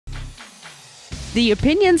The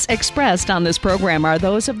opinions expressed on this program are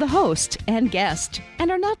those of the host and guest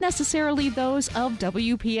and are not necessarily those of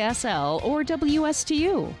WPSL or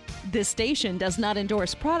WSTU. This station does not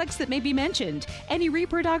endorse products that may be mentioned. Any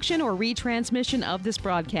reproduction or retransmission of this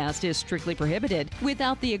broadcast is strictly prohibited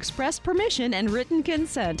without the express permission and written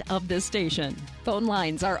consent of this station. Phone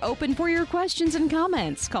lines are open for your questions and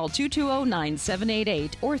comments. Call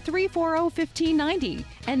 220-9788 or 340-1590.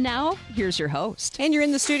 And now, here's your host. And you're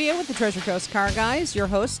in the studio with the Treasure Coast Car Guys. Your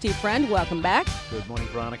host, Steve Friend. Welcome back. Good morning,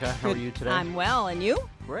 Veronica. How are you today? I'm well. And you?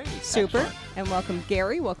 Great. Super. Excellent. And welcome,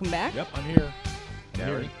 Gary. Welcome back. Yep, I'm here.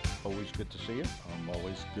 Gary, always good to see you. I'm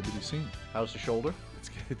always good to be seen. How's the shoulder? It's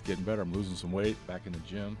getting better. I'm losing some weight, back in the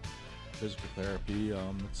gym, physical therapy.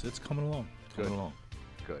 It's coming along. Coming along.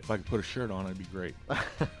 Good. If I could put a shirt on, it'd be great.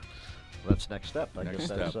 That's next step. I Next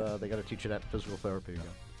guess step. They got to teach you that in physical therapy again.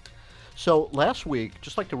 So last week,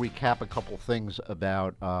 just like to recap a couple things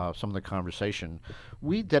about some of the conversation,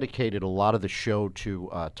 we dedicated a lot of the show to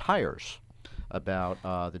tires, about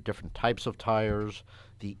the different types of tires,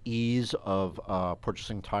 the ease of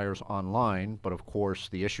purchasing tires online, but of course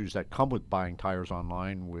the issues that come with buying tires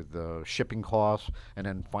online with shipping costs and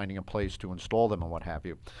then finding a place to install them and what have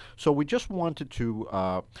you. So we just wanted to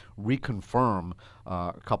reconfirm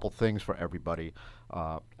a couple things for everybody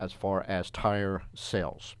as far as tire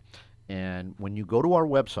sales. And when you go to our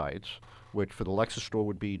websites, which for the Lexus store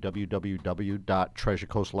would be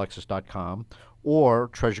www.treasurecoastlexus.com or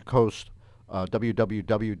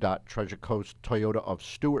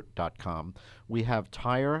www.treasurecoasttoyotaofstuart.com, we have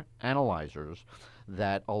tire analyzers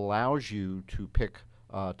that allows you to pick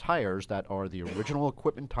tires that are the original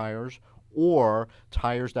equipment tires or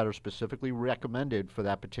tires that are specifically recommended for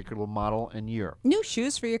that particular model and year. New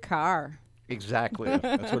shoes for your car. Exactly.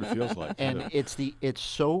 That's what it feels like. And it's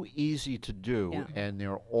so easy to do, and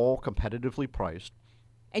they're all competitively priced.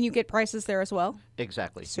 And you get prices there as well?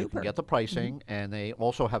 Exactly. Super. You can get the pricing, and they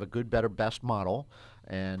also have a good, better, best model.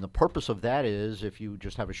 And the purpose of that is if you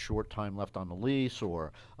just have a short time left on the lease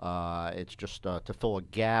or it's just to fill a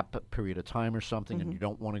gap period of time or something and you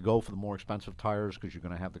don't want to go for the more expensive tires because you're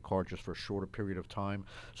going to have the car just for a shorter period of time.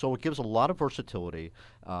 So it gives a lot of versatility.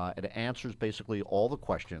 It answers basically all the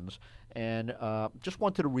questions. And just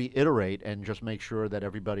wanted to reiterate and just make sure that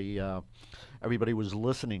everybody was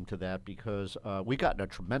listening to that because we got a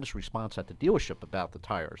tremendous response at the dealership about the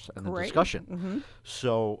tires and the discussion.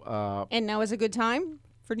 So and now is a good time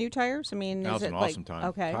for new tires? I mean, now's is it an awesome time.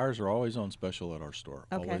 Okay. Tires are always on special at our store.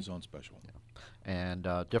 Okay. Always on special. Yeah. And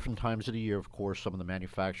different times of the year, of course, some of the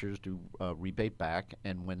manufacturers do rebate back.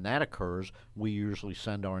 And when that occurs, we usually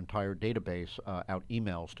send our entire database out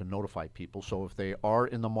emails to notify people. So if they are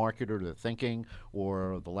in the market or they're thinking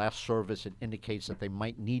or the last service, it indicates that they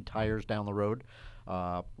might need tires down the road,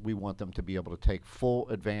 we want them to be able to take full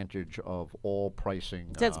advantage of all pricing.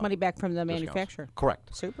 That's money back from the discounts. manufacturer.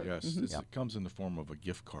 Correct. Super. Yes, it comes in the form of a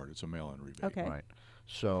gift card. It's a mail-in rebate. Okay. Right.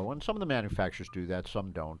 So, and some of the manufacturers do that,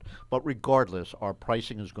 some don't. But regardless, our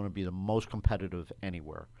pricing is going to be the most competitive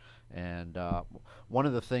anywhere. And one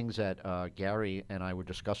of the things that Gary and I were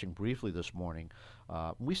discussing briefly this morning,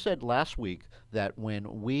 we said last week that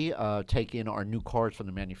when we take in our new cars from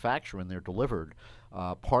the manufacturer and they're delivered,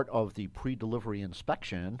 part of the pre-delivery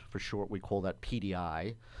inspection, for short we call that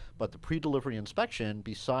PDI, but the pre-delivery inspection,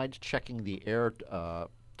 besides checking the air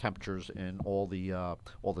temperatures in all the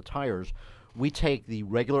tires, we take the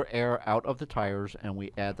regular air out of the tires and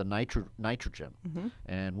we add the nitrogen.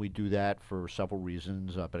 And we do that for several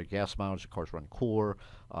reasons. Better gas mileage, the cars run cooler,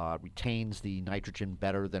 retains the nitrogen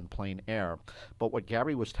better than plain air. But what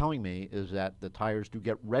Gary was telling me is that the tires do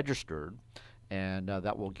get registered, and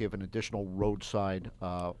that will give an additional roadside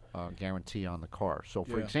guarantee on the car. So,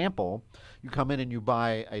 for example, you come in and you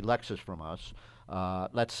buy a Lexus from us.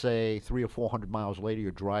 Let's say 300 or 400 miles later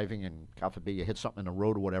you're driving and God forbid you hit something in the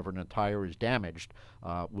road or whatever and the tire is damaged,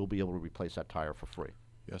 we'll be able to replace that tire for free.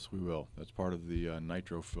 Yes, we will. That's part of the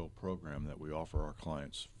Nitro Fill program that we offer our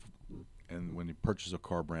clients. And when you purchase a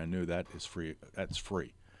car brand new, that is free. That's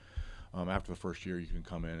free. After the first year, you can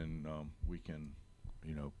come in and we can,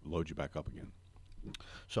 load you back up again.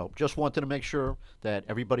 So just wanted to make sure that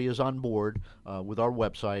everybody is on board with our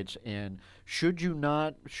websites. And should you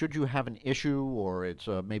have an issue or it's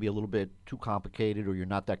maybe a little bit too complicated or you're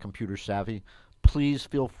not that computer savvy, please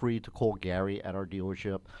feel free to call Gary at our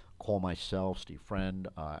dealership. Call myself, Steve Friend,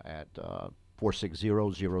 at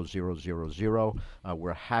 460-0000.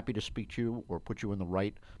 We're happy to speak to you or put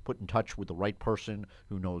in touch with the right person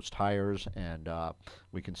who knows tires, and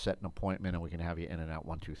we can set an appointment and we can have you in and out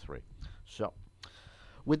 1, 2, 3. So.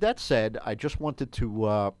 With that said, I just wanted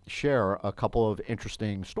to share a couple of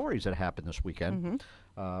interesting stories that happened this weekend.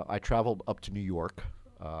 I traveled up to New York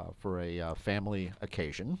for a family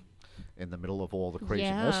occasion in the middle of all the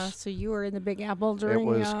craziness. Yeah, so you were in the Big Apple It during...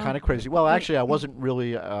 was kind of crazy. Well, actually, I wasn't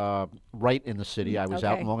really right in the city. I was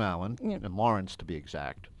out in Long Island, in Lawrence to be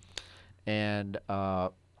exact. And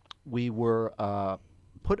we were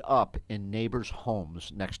put up in neighbors'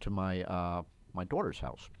 homes next to my my daughter's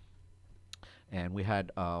house. And we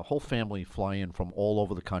had a whole family fly in from all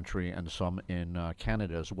over the country and some in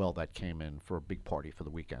Canada as well that came in for a big party for the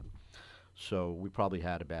weekend. So we probably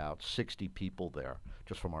had about 60 people there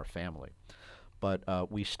just from our family. But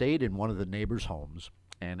we stayed in one of the neighbors' homes,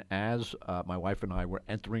 and as my wife and I were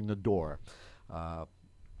entering the door,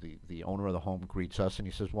 the owner of the home greets us, and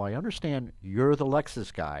he says, well, I understand you're the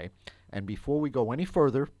Lexus guy, and before we go any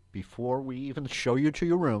further, before we even show you to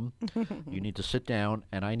your room, you need to sit down,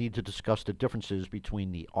 and I need to discuss the differences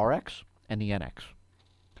between the RX and the NX.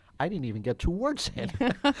 I didn't even get 2 words in.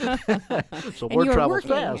 So word travels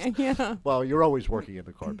fast. Yeah. Well, you're always working in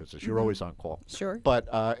the car business. You're always on call. Sure. But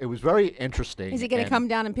it was very interesting. Is he going to come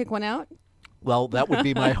down and pick one out? Well, that would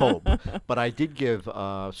be my hope. But I did give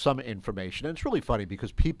some information. And it's really funny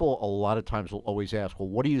because people a lot of times will always ask, well,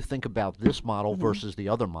 what do you think about this model versus the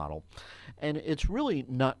other model? And it's really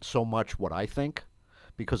not so much what I think,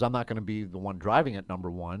 because I'm not going to be the one driving it, number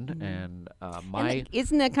one. And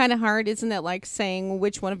isn't that kind of hard? Isn't that like saying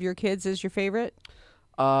which one of your kids is your favorite?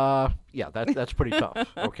 Yeah, that's pretty tough,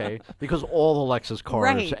 okay? Because all the Lexus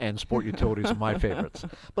cars and sport utilities are my favorites.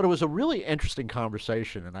 But it was a really interesting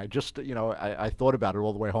conversation, and I just, I thought about it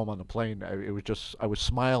all the way home on the plane. I was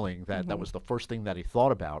smiling that that was the first thing that he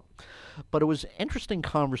thought about. But it was an interesting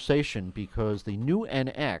conversation because the new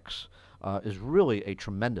NX is really a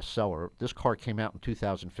tremendous seller. This car came out in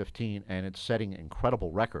 2015, and it's setting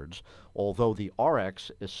incredible records, although the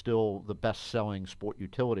RX is still the best-selling sport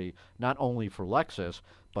utility, not only for Lexus,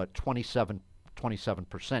 but 27%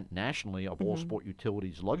 nationally of all sport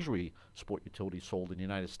utilities, luxury sport utilities sold in the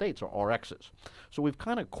United States are RXs. So we've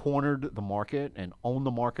kind of cornered the market and owned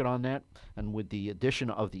the market on that, and with the addition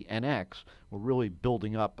of the NX, we're really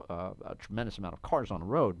building up a tremendous amount of cars on the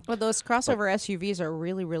road. Well, those crossover SUVs are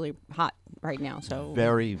really, really hot right now. So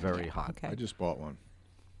very, very hot. Okay. I just bought one.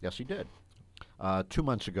 Yes, he did. 2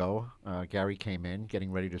 months ago, Gary came in, getting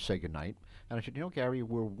ready to say goodnight, and I said, Gary,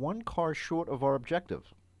 we're one car short of our objective.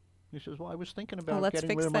 He says, well, I was thinking about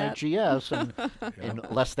getting rid of my GS, and in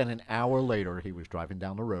less than an hour later, he was driving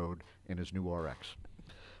down the road in his new RX.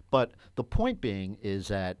 But the point being is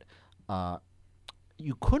that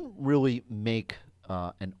you couldn't really make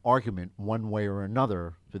an argument one way or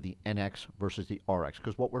another for the NX versus the RX,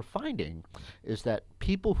 because what we're finding is that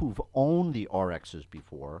people who've owned the RXs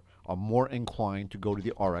before are more inclined to go to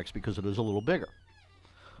the RX because it is a little bigger.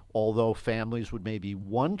 Although families with maybe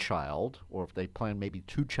one child, or if they plan maybe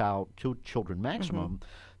two children maximum,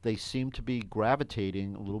 they seem to be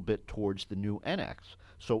gravitating a little bit towards the new NX.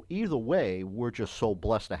 So either way, we're just so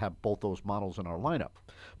blessed to have both those models in our lineup.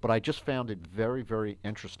 But I just found it very, very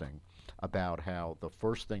interesting about how the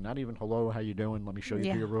first thing, not even hello, how you doing? Let me show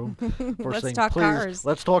you to your room. First thing, talk please, cars.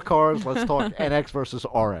 let's talk cars. Let's talk NX versus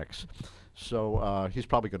RX. So he's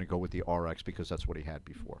probably going to go with the RX because that's what he had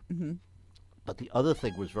before. But the other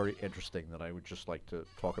thing was very interesting that I would just like to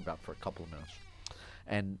talk about for a couple of minutes.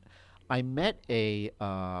 And I met an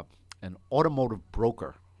automotive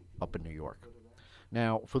broker up in New York.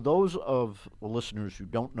 Now, for those of the listeners who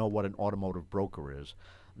don't know what an automotive broker is,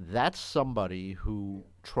 that's somebody who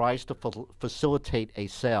tries to facilitate a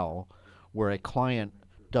sale where a client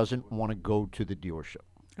doesn't want to go to the dealership.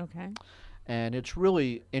 Okay. And it's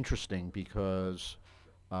really interesting because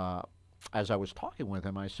as I was talking with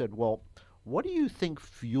him, I said, well, what do you think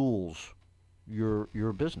fuels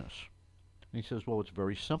your business? And he says, well, it's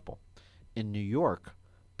very simple. In New York,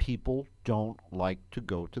 people don't like to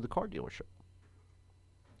go to the car dealership.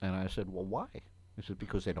 And I said, well, why? He said,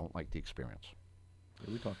 because they don't like the experience.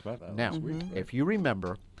 Yeah, we talked about that Now, last week. if you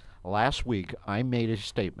remember, last week I made a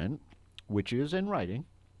statement, which is in writing,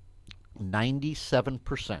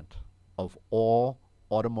 97% of all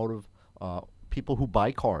automotive people who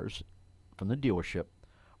buy cars from the dealership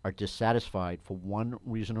are dissatisfied for one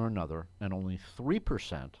reason or another, and only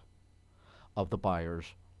 3% of the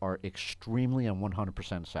buyers are extremely and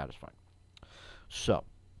 100% satisfied. So,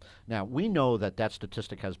 now we know that that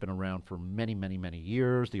statistic has been around for many, many, many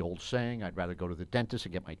years. The old saying, I'd rather go to the dentist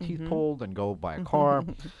and get my teeth pulled than go buy a car.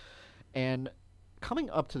 And coming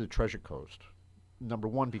up to the Treasure Coast, number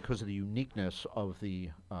one, because of the uniqueness of the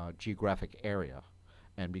geographic area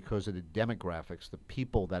and because of the demographics, the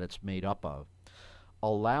people that it's made up of,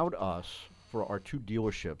 allowed us, for our two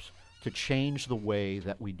dealerships, to change the way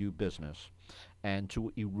that we do business and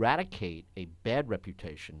to eradicate a bad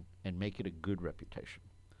reputation and make it a good reputation.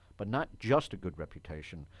 But not just a good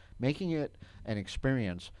reputation, making it an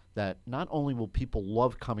experience that not only will people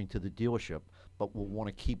love coming to the dealership, but will want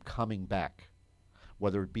to keep coming back,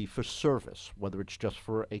 whether it be for service, whether it's just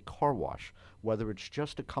for a car wash, whether it's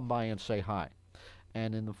just to come by and say hi.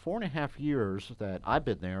 And in the 4.5 years that I've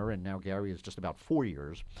been there, and now Gary is just about 4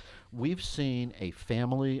 years, we've seen a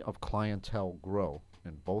family of clientele grow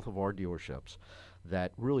in both of our dealerships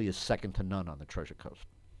that really is second to none on the Treasure Coast.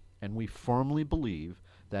 And we firmly believe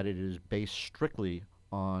that it is based strictly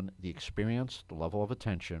on the experience, the level of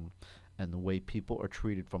attention, and the way people are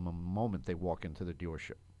treated from the moment they walk into the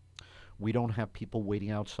dealership. We don't have people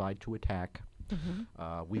waiting outside to attack.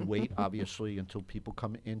 We wait, obviously, until people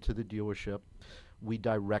come into the dealership. We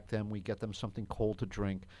direct them. We get them something cold to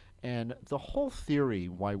drink. And the whole theory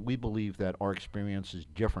why we believe that our experience is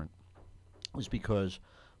different is because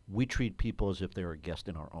we treat people as if they're a guest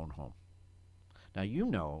in our own home. Now, you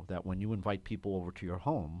know that when you invite people over to your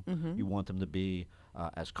home, you want them to be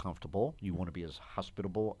as comfortable. You want to be as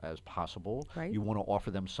hospitable as possible. Right. You want to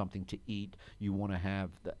offer them something to eat. You want to have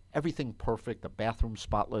everything perfect, the bathroom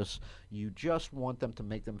spotless. You just want them to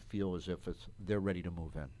make them feel as if they're ready to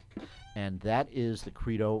move in. And that is the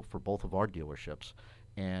credo for both of our dealerships.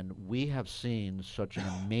 And we have seen such an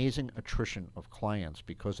amazing attrition of clients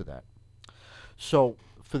because of that. So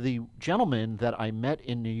for the gentleman that I met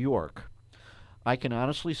in New York, I can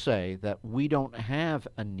honestly say that we don't have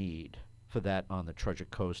a need for that on the Treasure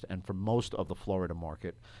Coast and for most of the Florida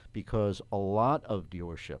market, because a lot of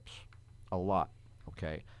dealerships,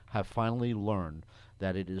 have finally learned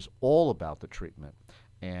that it is all about the treatment.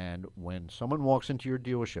 And when someone walks into your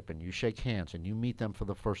dealership and you shake hands and you meet them for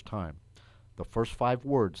the first time, the first 5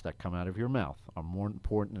 words that come out of your mouth are more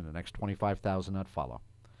important than the next 25,000 that follow.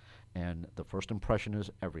 And the first impression is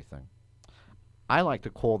everything. I like to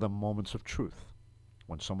call them moments of truth.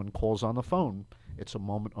 When someone calls on the phone, it's a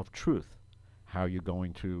moment of truth. How are you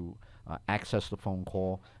going to access the phone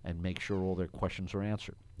call and make sure all their questions are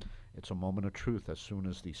answered? It's a moment of truth. As soon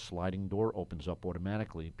as the sliding door opens up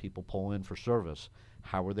automatically, people pull in for service.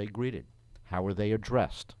 How are they greeted? How are they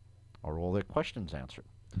addressed? Are all their questions answered?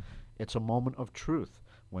 It's a moment of truth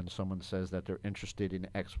when someone says that they're interested in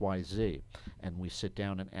XYZ, and we sit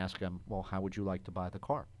down and ask them, well, how would you like to buy the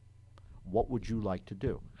car? What would you like to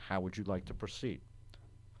do? How would you like to proceed?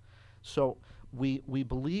 So we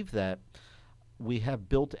believe that we have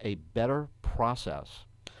built a better process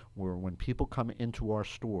where when people come into our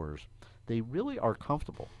stores, they really are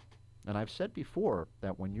comfortable. And I've said before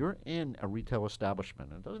that when you're in a retail establishment,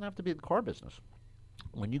 and it doesn't have to be the car business,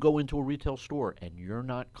 when you go into a retail store and you're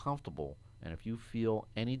not comfortable, and if you feel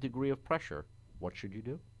any degree of pressure, what should you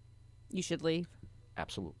do? You should leave.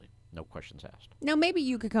 Absolutely. No questions asked. Now, maybe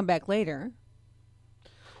you could come back later.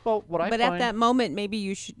 Well, what I But find, at that moment, maybe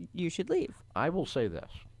you should leave. I will say this.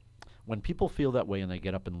 When people feel that way and they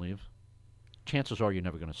get up and leave, chances are you're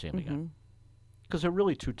never going to see them again. Because there are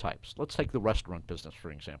really 2 types. Let's take the restaurant business, for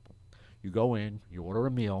example. You go in, you order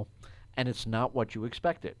a meal, and it's not what you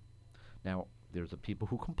expected. Now, there's the people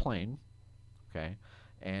who complain, okay,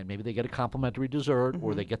 and maybe they get a complimentary dessert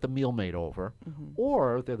or they get the meal made over,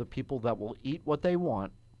 or they're the people that will eat what they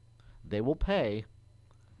want, they will pay,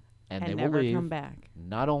 and they will never leave. come back.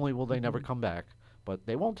 Not only will they never come back, but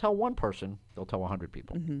they won't tell one person, they'll tell 100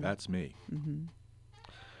 people. That's me.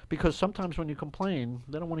 Because sometimes when you complain,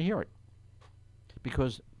 they don't want to hear it.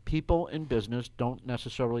 Because people in business don't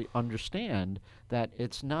necessarily understand that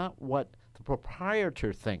it's not what the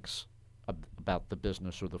proprietor thinks about the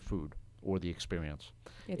business or the food or the experience.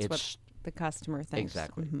 It's what the customer thinks.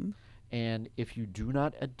 Exactly. And if you do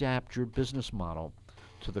not adapt your business model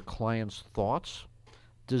to the client's thoughts,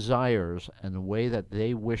 desires, and the way that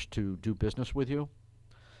they wish to do business with you,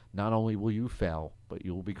 not only will you fail, but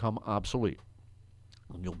you'll become obsolete.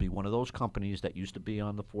 And you'll be one of those companies that used to be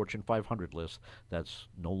on the Fortune 500 list that's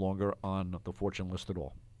no longer on the Fortune list at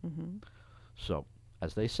all. So,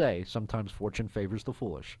 as they say, sometimes fortune favors the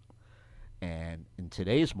foolish. And in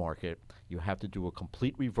today's market, you have to do a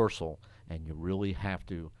complete reversal, and you really have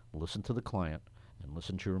to listen to the client and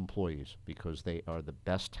listen to your employees, because they are the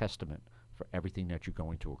best testament for everything that you're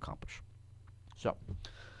going to accomplish. So,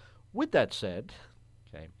 with that said,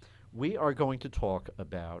 okay, we are going to talk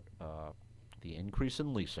about the increase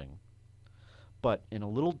in leasing, but in a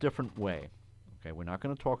little different way. Okay, we're not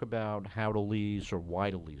going to talk about how to lease or why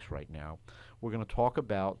to lease right now. We're going to talk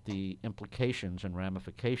about the implications and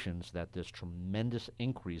ramifications that this tremendous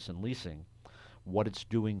increase in leasing, what it's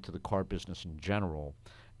doing to the car business in general,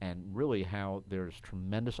 and really how there's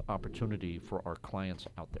tremendous opportunity for our clients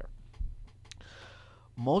out there.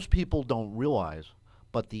 most people don't realize,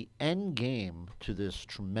 but the end game to this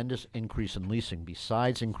tremendous increase in leasing,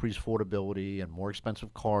 besides increased affordability and more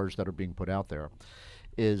expensive cars that are being put out there,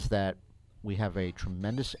 is that we have a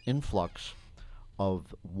tremendous influx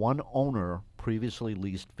of one owner previously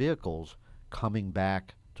leased vehicles coming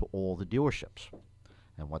back to all the dealerships.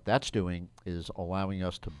 And what that's doing is allowing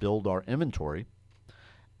us to build our inventory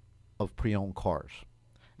of pre-owned cars.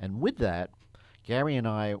 And with that, Gary and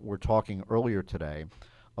I were talking earlier today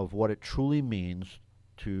of what it truly means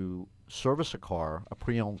to service a car, a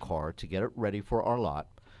pre-owned car, to get it ready for our lot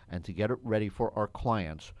and to get it ready for our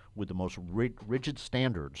clients with the most rigid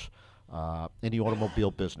standards in the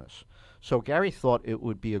automobile business. So Gary thought it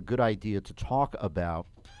would be a good idea to talk about,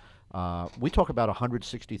 we talk about a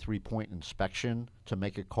 163-point inspection to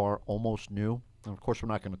make a car almost new. And of course, we're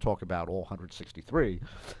not going to talk about all 163,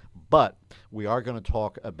 but we are going to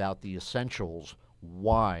talk about the essentials,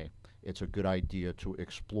 why it's a good idea to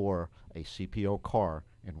explore a CPO car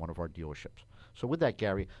in one of our dealerships. So with that,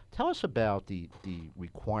 Gary, tell us about the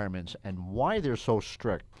requirements and why they're so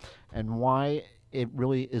strict and why it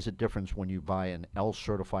really is a difference when you buy an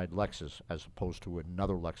L-certified Lexus as opposed to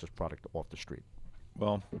another Lexus product off the street.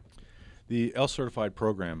 Well, the L-certified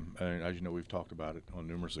program, as you know, we've talked about it on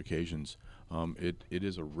numerous occasions. It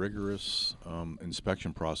is a rigorous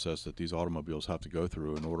inspection process that these automobiles have to go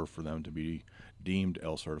through in order for them to be deemed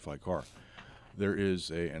L-certified car. There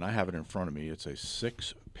is and I have it in front of me, it's a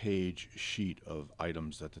 6-page sheet of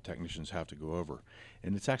items that the technicians have to go over.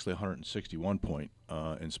 And it's actually a 161-point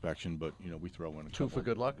inspection, but, you know, we throw in a Two couple. for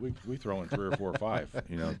good luck? We throw in 3 or 4 or 5,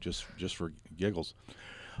 you know, just for giggles.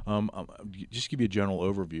 Just give you a general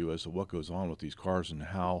overview as to what goes on with these cars and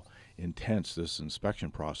how intense this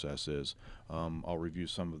inspection process is. I'll review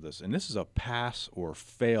some of this. And this is a pass or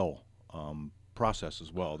fail process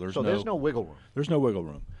as well. There's no wiggle room. There's no wiggle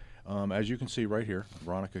room. As you can see right here,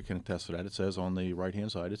 Veronica can attest to that. It says on the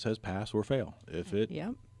right-hand side, it says pass or fail. If it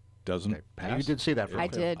doesn't pass. And you did see that. I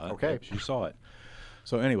did. Okay. She saw it.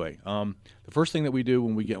 So anyway, the first thing that we do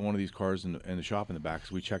when we get one of these cars in the shop in the back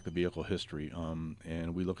is we check the vehicle history,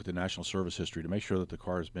 and we look at the national service history to make sure that the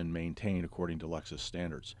car has been maintained according to Lexus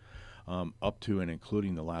standards, up to and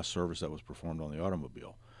including the last service that was performed on the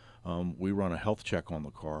automobile. We run a health check on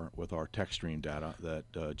the car with our TechStream data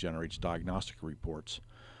that generates diagnostic reports.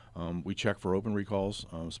 We check for open recalls,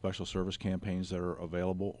 special service campaigns that are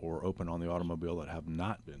available or open on the automobile that have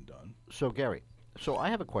not been done. So Gary, so I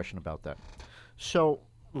have a question about that. So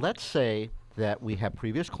let's say that we have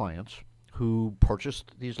previous clients who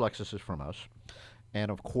purchased these Lexuses from us, and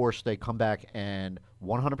of course they come back and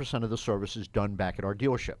 100% of the service is done back at our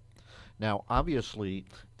dealership. Now, obviously,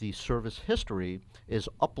 the service history is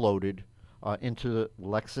uploaded into the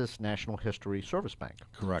Lexus National History Service Bank.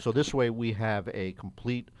 Correct. So this way we have a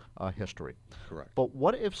complete history. Correct. But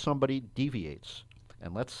what if somebody deviates?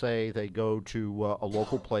 And let's say they go to a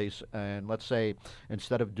local place, and let's say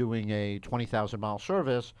instead of doing a 20,000-mile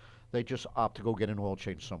service, they just opt to go get an oil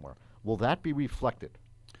change somewhere. Will that be reflected?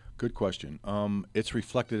 Good question. It's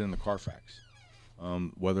reflected in the Carfax,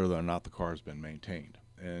 whether or not the car has been maintained.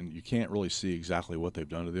 And you can't really see exactly what they've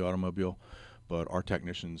done to the automobile, but our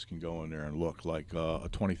technicians can go in there and look, like a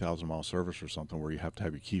 20,000-mile service or something where you have to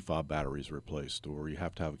have your key fob batteries replaced or you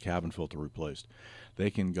have to have a cabin filter replaced. They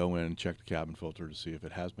can go in and check the cabin filter to see if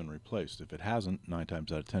it has been replaced. If it hasn't, 9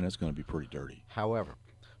 times out of 10, it's going to be pretty dirty. However,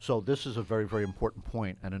 so this is a very, very important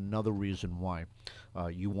point, and another reason why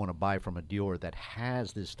you want to buy from a dealer that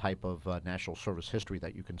has this type of national service history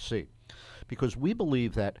that you can see. Because we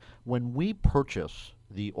believe that when we purchase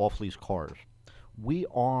the off-lease cars, we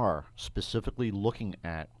are specifically looking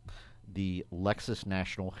at the Lexus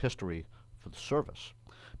National History for the service,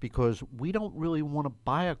 because we don't really want to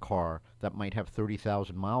buy a car that might have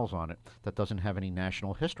 30,000 miles on it that doesn't have any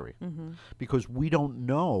national history, because we don't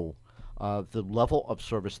know the level of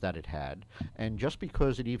service that it had, and just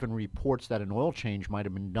because it even reports that an oil change might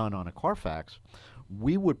have been done on a Carfax,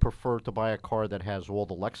 we would prefer to buy a car that has all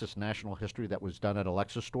the Lexus National History that was done at a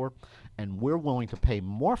Lexus store, and we're willing to pay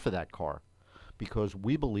more for that car because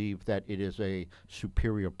we believe that it is a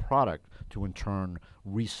superior product to in turn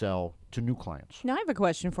resell to new clients. Now I have a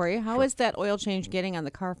question for you. How is that oil change getting on the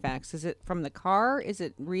Carfax? Is it from the car? Is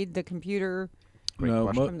it read the computer?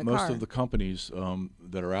 No, from the most car? of the companies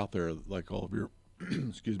that are out there, like all of your,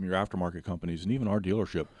 excuse me, your aftermarket companies, and even our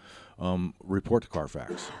dealership, report to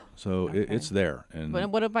Carfax. So it's there. And But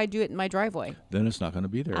what if I do it in my driveway? then it's not going to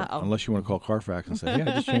be there Uh-oh. unless you want to call Carfax and say, "Yeah,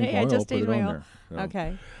 I just changed my I oil, just put it changed my on oil." there." So,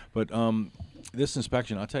 Okay. But this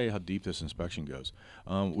inspection, I'll tell you how deep this inspection goes.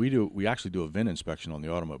 We actually do a VIN inspection on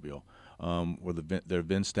the automobile. where their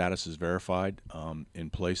VIN status is verified in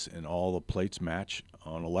place, and all the plates match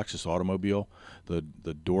on a Lexus automobile. The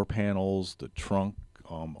door panels, the trunk,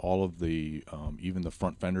 all of the even the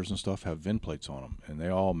front fenders and stuff have VIN plates on them, and they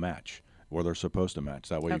all match, or they're supposed to match.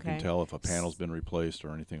 That way you can tell if a panel's been replaced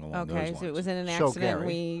or anything along those lines. Okay, so it was in an So, accident. Gary,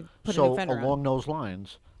 We put a new fender on. along those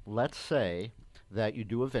lines, let's say that you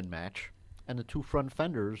do a VIN match, and the two front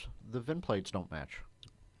fenders, the VIN plates don't match.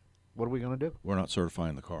 What are we going to do? We're not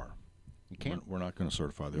certifying the car. You can't. We're not going to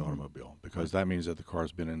certify the automobile, because that means that the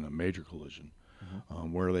car's been in a major collision.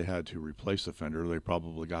 Where they had to replace the fender, they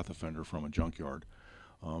probably got the fender from a junkyard,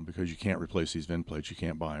 because you can't replace these VIN plates. You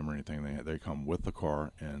can't buy them or anything. They come with the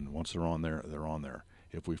car, and once they're on there, they're on there.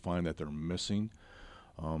 If we find that they're missing,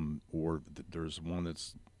 or there's one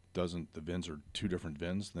that's doesn't, the VINs are two different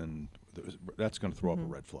VINs, then that's going to throw up a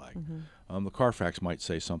red flag. The Carfax might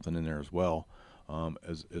say something in there as well,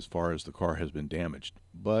 as far as the car has been damaged.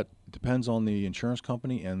 But it depends on the insurance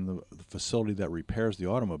company and the facility that repairs the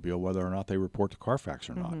automobile, whether or not they report to Carfax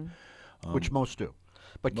or not. Which most do.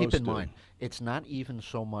 But keep most in do. mind, it's not even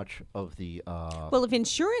so much of the Well, if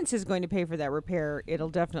insurance is going to pay for that repair, it'll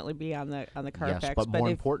definitely be on the Carfax. yes, but more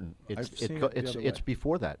if, important, I've seen it the other it's way.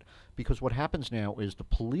 before that, because what happens now is the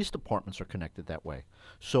police departments are connected that way.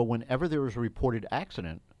 So whenever there is a reported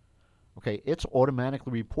accident, okay, it's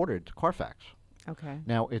automatically reported to Carfax. Okay.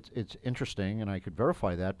 Now it's interesting, and I could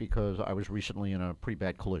verify that because I was recently in a pretty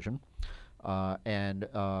bad collision, and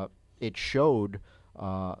it showed.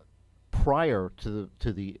 Prior to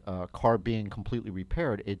the car being completely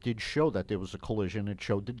repaired, it did show that there was a collision. It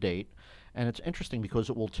showed the date, and it's interesting because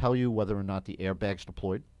it will tell you whether or not the airbags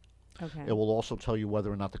deployed. Okay. It will also tell you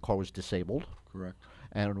whether or not the car was disabled, Correct.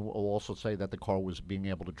 and it will also say that the car was being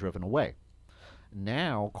able to driven away.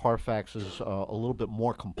 Now Carfax is a little bit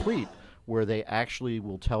more complete, where they actually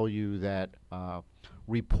will tell you that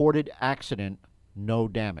reported accident, no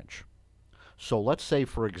damage. So let's say,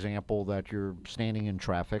 for example, that you're standing in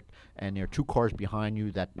traffic and there are two cars behind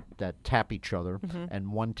you that tap each other,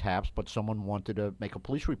 and one taps, but someone wanted to make a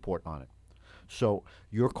police report on it. So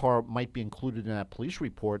your car might be included in that police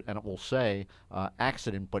report, and it will say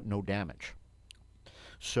accident but no damage.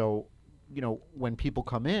 So, when people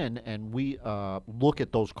come in and we look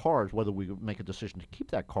at those cars, whether we make a decision to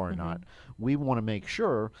keep that car or not, we want to make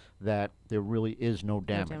sure that there really is no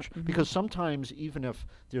damage. Because sometimes, even if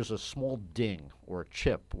there's a small ding or a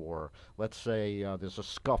chip, or let's say there's a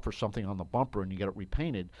scuff or something on the bumper and you get it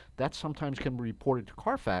repainted, that sometimes can be reported to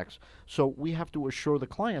Carfax. So we have to assure the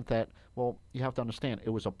client that, well, you have to understand,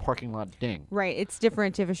 it was a parking lot ding. Right. It's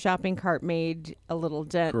different if a shopping cart made a little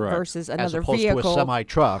dent Correct. versus As another opposed vehicle. to a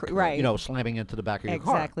semi-truck, Right. Slamming into the back of your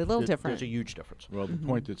car. Exactly. A little different. There's a huge difference. Well, the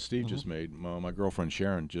point that Steve just made, my girlfriend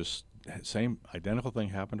Sharon, just same identical thing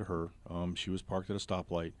happened to her. She was parked at a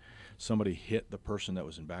stoplight. Somebody hit the person that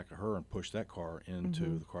was in back of her and pushed that car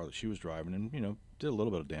into the car that she was driving, and did a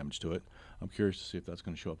little bit of damage to it. I'm curious to see if that's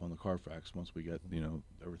going to show up on the Carfax once we get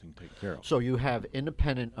everything taken care of. So you have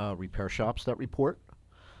independent repair shops that report.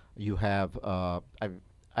 You have,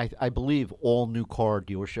 I believe, all new car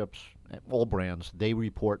dealerships, all brands, they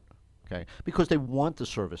report, okay, because they want the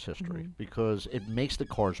service history, because it makes the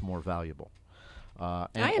cars more valuable. And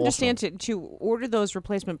I understand to order those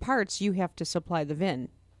replacement parts, you have to supply the VIN.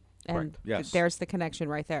 And Correct. Yes. there's the connection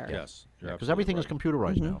right there. Yes, because everything is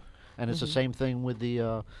computerized now, and it's the Mm-hmm. same thing with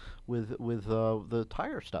the the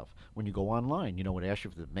tire stuff. When you go online, it asks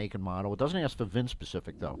you for the make and model. It doesn't ask for VIN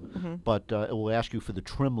specific though, but it will ask you for the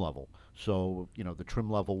trim level. So the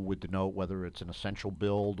trim level would denote whether it's an essential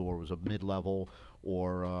build or it was a mid-level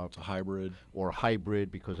or it's a hybrid. or a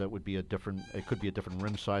hybrid, because that would be it could be a different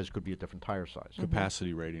rim size, could be a different tire size.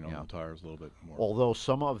 Capacity rating on Yeah. the tires a little bit more. Although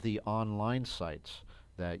some of the online sites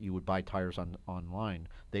that you would buy tires online,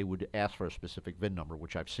 they would ask for a specific VIN number,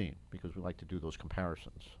 which I've seen, because we like to do those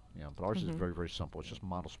comparisons. But ours is very, very simple. It's just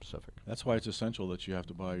model specific. That's why it's essential that you have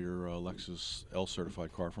to buy your Lexus L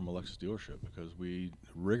certified car from a Lexus dealership, because we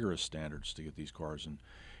rigorous standards to get these cars, and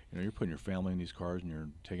you're putting your family in these cars and you're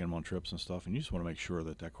taking them on trips and stuff, and you just want to make sure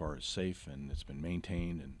that that car is safe and it's been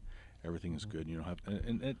maintained and everything is good. You don't have,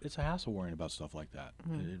 and it's a hassle worrying about stuff like that.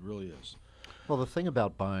 It really is. Well, the thing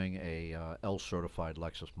about buying a L-certified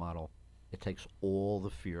Lexus model, it takes all the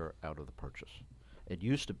fear out of the purchase. It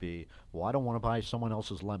used to be, well, I don't want to buy someone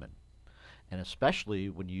else's lemon. And especially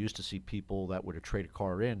when you used to see people that would trade a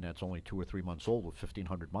car in that's only 2 or 3 months old with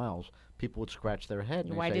 1,500 miles, people would scratch their head.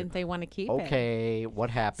 And Why say, didn't they want to keep it? okay, what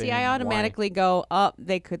happened? See, I Why?" automatically go up.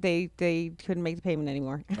 They couldn't make the payment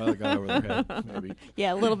anymore. Oh, they got over their head, maybe.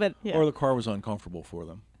 Yeah, a little bit. Yeah. Or the car was uncomfortable for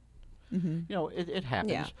them. You know, it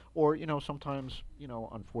happens. Yeah. Or, you know, sometimes, you know,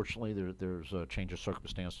 unfortunately, there's a change of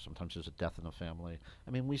circumstance. Sometimes there's a death in the family.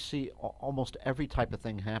 I mean, we see almost every type of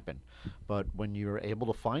thing happen. But when you're able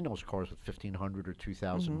to find those cars with 1,500 or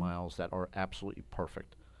 2,000 miles that are absolutely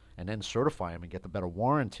perfect, and then certify them and get the better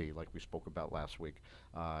warranty, like we spoke about last week,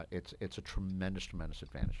 it's a tremendous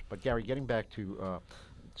advantage. But Gary, getting back to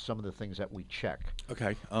some of the things that we check.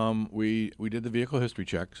 Okay. We did the vehicle history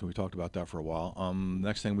check, so we talked about that for a while.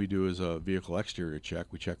 Next thing we do is a vehicle exterior check.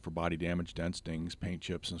 We check for body damage, dents, dings, paint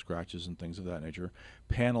chips, and scratches, and things of that nature.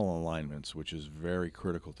 Panel alignments, which is very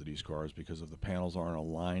critical to these cars, because if the panels aren't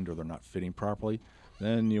aligned or they're not fitting properly,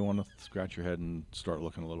 then you want to scratch your head and start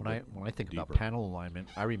looking a little bit When I think deeper. about panel alignment,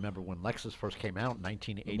 I remember when Lexus first came out in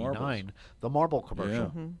 1989, the marble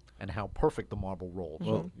commercial, and how perfect the marble rolled.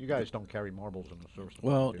 So you guys don't carry marbles in the service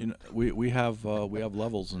Well, department, do you know, we have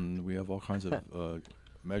levels, and we have all kinds of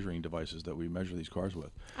measuring devices that we measure these cars with.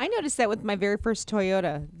 I noticed that with my very first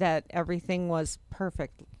Toyota, that everything was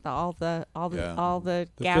perfect. All the The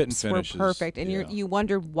fit and gaps were finishes, perfect, and yeah. you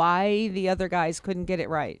wonder why the other guys couldn't get it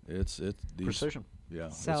right. It's these, Precision. Yeah,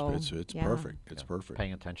 So, it's yeah. perfect. It's perfect.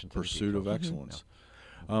 Paying attention to the Pursuit of details. excellence.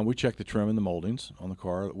 We check the trim and the moldings on the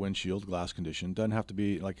car, windshield, glass condition. Doesn't have to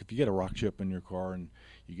be, like, if you get a rock chip in your car and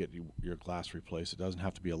you get your glass replaced, it doesn't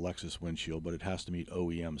have to be a Lexus windshield, but it has to meet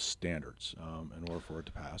OEM standards in order for it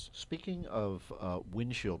to pass. Speaking of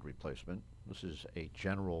windshield replacement, this is a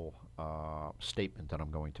general statement that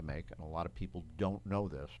I'm going to make, and a lot of people don't know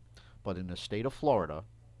this, but in the state of Florida,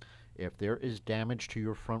 if there is damage to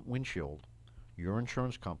your front windshield, your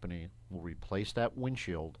insurance company will replace that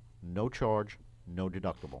windshield, no charge, no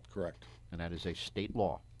deductible. Correct. And that is a state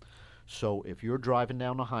law. So if you're driving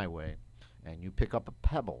down the highway and you pick up a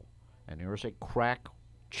pebble and there is a crack,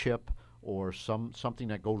 chip, or something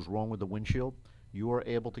that goes wrong with the windshield, you are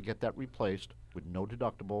able to get that replaced with no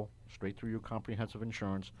deductible, straight through your comprehensive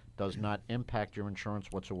insurance. Does not impact your insurance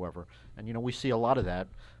whatsoever. And you know, we see a lot of that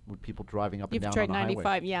with people driving up You've and down tried on the 95,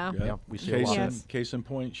 highway. yeah. Yeah, we see a lot. Yes. Case in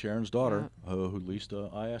point, Sharon's daughter, who leased a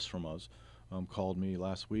IS from us, called me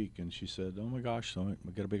last week, and she said, "Oh my gosh, so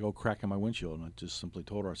I got a big old crack in my windshield." And I just simply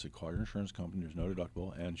told her, I said, "Call your insurance company. There's no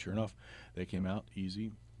deductible." And sure enough, they came out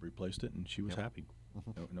easy, replaced it, and she was happy.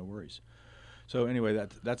 No worries. So anyway,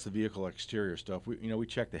 that's the vehicle exterior stuff. We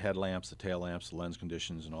check the headlamps, the tail lamps, the lens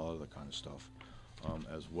conditions, and all other kind of stuff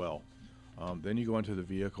as well. Then you go into the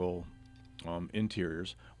vehicle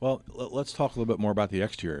interiors. Well, let's talk a little bit more about the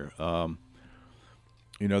exterior.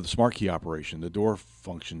 The smart key operation, the door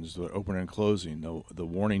functions, the opening and closing, the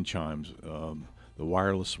warning chimes, the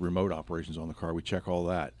wireless remote operations on the car. We check all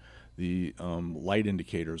that. The light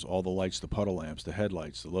indicators, all the lights, the puddle lamps, the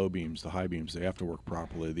headlights, the low beams, the high beams, they have to work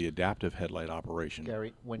properly. The adaptive headlight operation.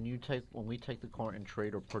 Gary, when we take the car in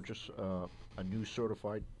trade or purchase a new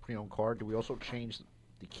certified pre-owned car, do we also change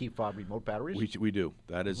the key fob remote batteries? We do.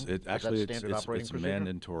 That is it. Actually, standard operating it's procedure?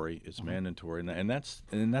 mandatory. It's mandatory, and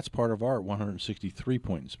that's part of our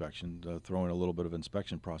 163-point inspection. Throwing a little bit of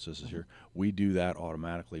inspection processes here, we do that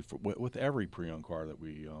automatically with every pre-owned car that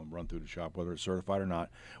we run through the shop, whether it's certified or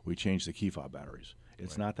not. We change the key fob batteries.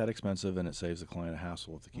 It's not that expensive, and it saves the client a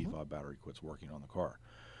hassle if the key fob battery quits working on the car.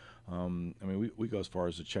 We go as far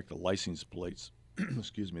as to check the license plates.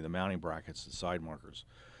 Excuse me, the mounting brackets, the side markers.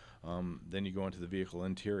 Then you go into the vehicle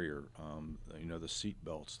interior, the seat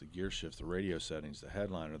belts, the gear shifts, the radio settings, the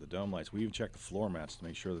headliner, the dome lights. We even check the floor mats to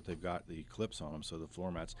make sure that they've got the clips on them, so the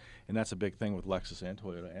floor mats, and that's a big thing with Lexus and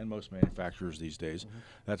Toyota and most manufacturers these days,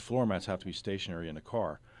 that floor mats have to be stationary in the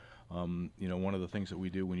car. One of the things that we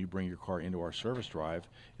do when you bring your car into our service drive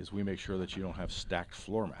is we make sure that you don't have stacked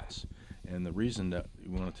floor mats. And the reason that we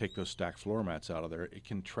want to take those stacked floor mats out of there, it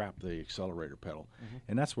can trap the accelerator pedal.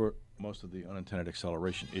 And that's where most of the unintended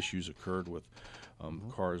acceleration issues occurred with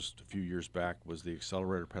cars a few years back, was the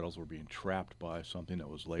accelerator pedals were being trapped by something that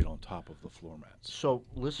was laid on top of the floor mats. So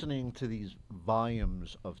listening to these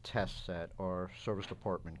volumes of tests that our service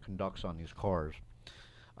department conducts on these cars,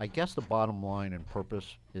 I guess the bottom line and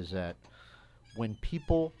purpose is that when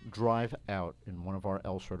people drive out in one of our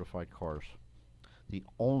L-certified cars, the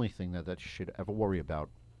only thing that you should ever worry about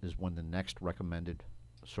is when the next recommended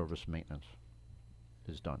service maintenance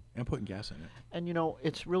is done. And putting gas in it. And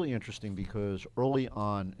it's really interesting because early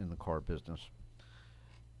on in the car business,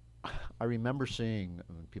 I remember seeing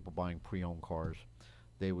people buying pre-owned cars.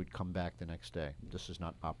 They would come back the next day. This is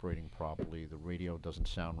not operating properly. The radio doesn't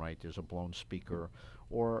sound right. There's a blown speaker.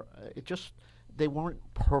 Or they weren't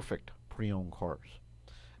perfect pre-owned cars.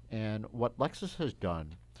 And what Lexus has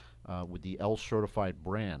done with the L-certified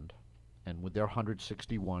brand and with their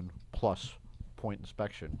 161 plus point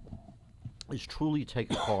inspection is truly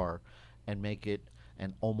take a car and make it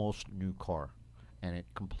an almost new car, and it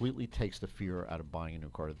completely takes the fear out of buying a new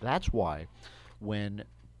car. That's why when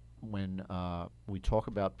we talk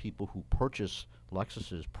about people who purchase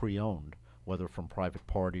Lexuses pre-owned, whether from private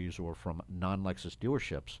parties or from non-Lexus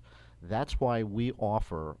dealerships, that's why we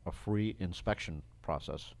offer a free inspection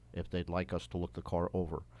process if they'd like us to look the car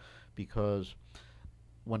over. Because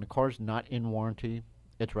when the car's not in warranty,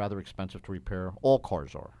 it's rather expensive to repair. All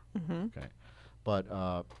cars are. Okay.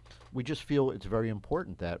 But we just feel it's very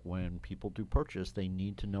important that when people do purchase, they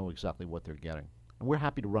need to know exactly what they're getting. And we're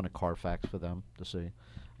happy to run a Carfax for them to see.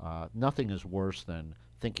 Nothing is worse than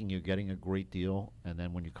thinking you're getting a great deal, and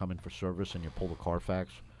then when you come in for service and you pull the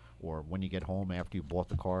Carfax, or when you get home after you bought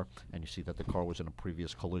the car and you see that the car was in a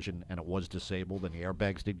previous collision and it was disabled and the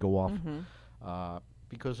airbags did go off.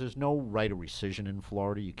 Because there's no right of rescission in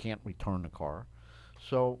Florida. You can't return the car.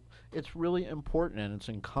 So it's really important, and it's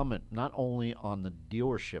incumbent not only on the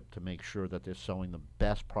dealership to make sure that they're selling the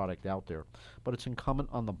best product out there, but it's incumbent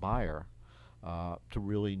on the buyer to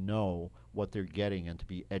really know what they're getting and to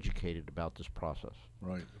be educated about this process.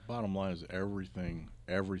 Right. The bottom line is everything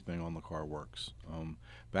on the car works.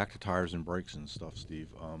 Back to tires and brakes and stuff, Steve.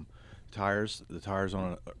 The tires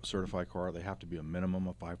on a certified car, they have to be a minimum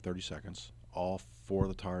of 5/32. All 4 of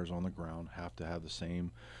the tires on the ground have to have the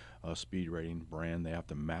same speed rating brand. They have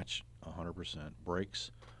to match 100%.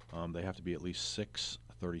 Brakes, they have to be at least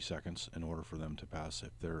 6/32 in order for them to pass.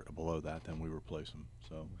 If they're below that, then we replace them.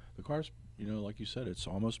 So the car's, like you said, it's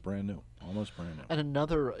almost brand new. Almost brand new. And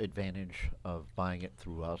another advantage of buying it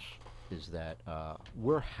through us is that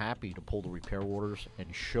we're happy to pull the repair orders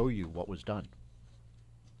and show you what was done.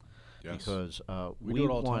 Yes. Because we do it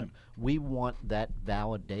all the time. We want that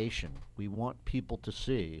validation. We want people to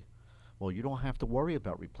see, well, you don't have to worry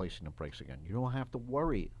about replacing the brakes again. You don't have to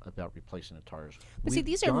worry about replacing the tires. But see,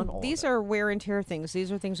 these are wear and tear things.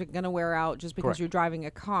 These are things that are going to wear out just because you're driving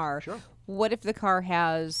a car. Sure. What if the car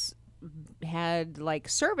has had like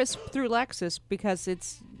service through Lexus because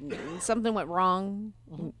something went wrong?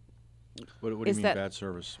 What do you mean bad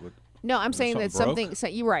service? No, I'm saying that something.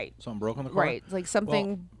 You're right. Something broke on the car. Right, like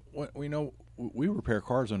something. Well, we repair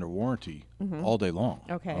cars under warranty all day long.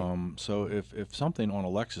 Okay. So if something on a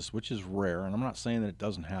Lexus, which is rare, and I'm not saying that it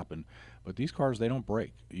doesn't happen, but these cars, they don't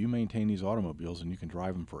break. You maintain these automobiles and you can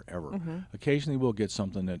drive them forever. Occasionally we'll get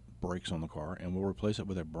something that breaks on the car and we'll replace it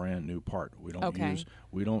with a brand new part. We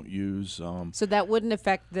don't use so that wouldn't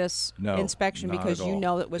affect this inspection not because at you all.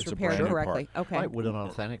 know it was It's a repaired brand new correctly. part. Okay. Right, with an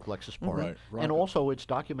authentic Lexus part. Right. And also it's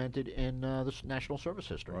documented in the National Service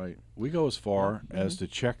History. Right. We go as far as to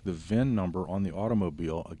check the VIN number on the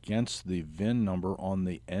automobile against the VIN number on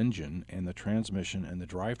the engine and the transmission and the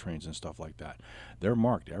drivetrains and stuff like that. They're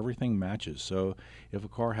marked. Everything matches. So if a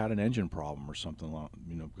car had an engine problem or something,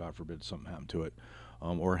 God forbid something happened to it,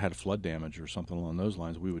 or had flood damage or something along those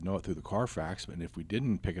lines, we would know it through the Carfax. And if we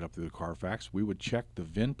didn't pick it up through the Carfax, we would check the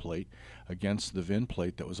VIN plate against the VIN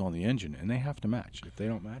plate that was on the engine, and they have to match. If they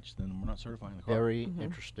don't match, then we're not certifying the car. Very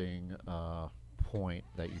interesting point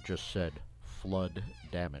that you just said, flood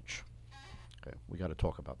damage. Okay, we got to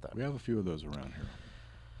talk about that. We have a few of those around here.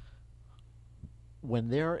 When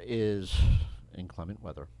there is inclement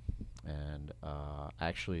weather, and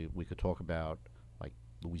actually we could talk about like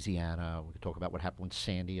Louisiana, we could talk about what happened with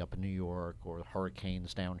Sandy up in New York, or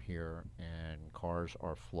hurricanes down here, and cars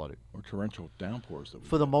are flooded. Or torrential downpours.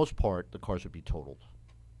 For the most part, the cars would be totaled.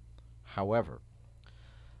 However,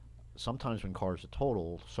 sometimes when cars are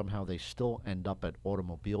totaled, somehow they still end up at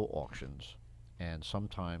automobile auctions, and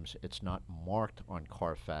sometimes it's not marked on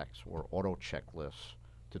Carfax or auto checklists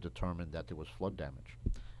to determine that there was flood damage.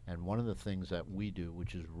 And one of the things that we do,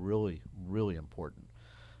 which is really, really important,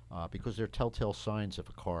 because there are telltale signs if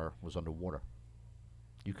a car was underwater.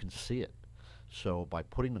 You can see it. So by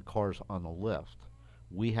putting the cars on the lift,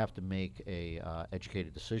 we have to make a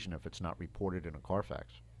educated decision if it's not reported in a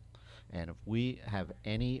Carfax. And if we have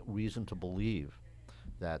any reason to believe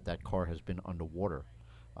that that car has been underwater,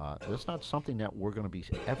 that's not something that we're going to be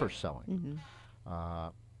ever selling.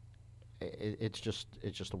 It's just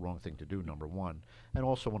the wrong thing to do, number one. And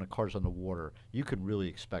also, when a car's underwater, you can really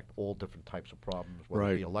expect all different types of problems,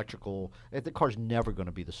 whether it be electrical. The car's never going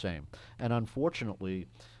to be the same. And unfortunately,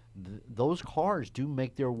 those cars do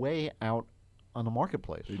make their way out on the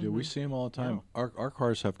marketplace. They do. We see them all the time. Yeah. Our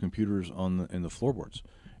cars have computers in the floorboards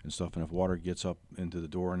and stuff, and if water gets up into the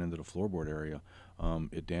door and into the floorboard area,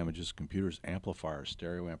 it damages computers, amplifiers,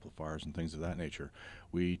 stereo amplifiers, and things of that nature.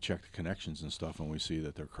 We check the connections and stuff, and we see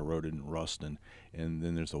that they're corroded and rust, and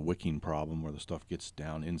then there's a wicking problem where the stuff gets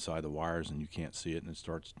down inside the wires and you can't see it, and it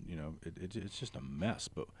starts, it's just a mess.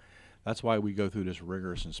 But That's why we go through this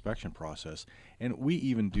rigorous inspection process. And we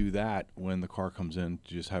even do that when the car comes in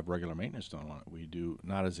to just have regular maintenance done on it. We do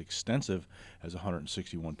not as extensive as a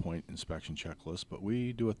 161-point inspection checklist, but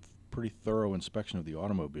we do a pretty thorough inspection of the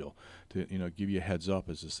automobile to, give you a heads up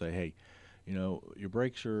as to say, hey, your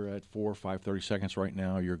brakes are at 4 or 5/30 seconds right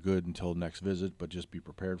now. You're good until next visit, but just be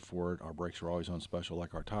prepared for it. Our brakes are always on special,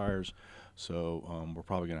 like our tires. So we're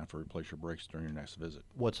probably going to have to replace your brakes during your next visit.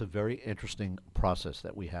 What's a very interesting process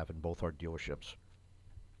that we have in both our dealerships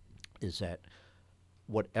is that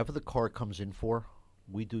whatever the car comes in for,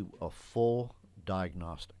 we do a full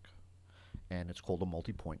diagnostic, and it's called a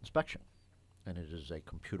multi-point inspection. And it is a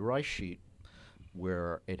computerized sheet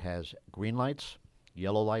where it has green lights,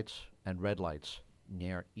 yellow lights, and red lights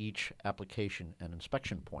near each application and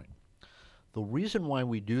inspection point. The reason why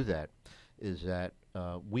we do that is that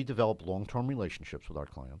we develop long-term relationships with our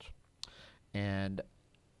clients, and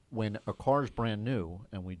when a car is brand new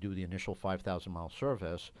and we do the initial 5,000-mile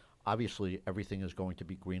service, obviously everything is going to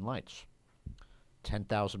be green lights.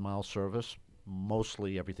 10,000-mile service,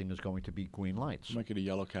 mostly everything is going to be green lights. Make it a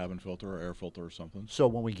yellow cabin filter or air filter or something. So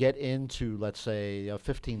when we get into, let's say, a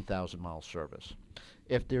 15,000-mile service,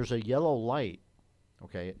 if there's a yellow light,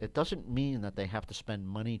 okay, it doesn't mean that they have to spend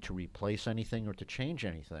money to replace anything or to change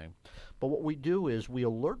anything. But what we do is we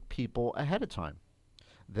alert people ahead of time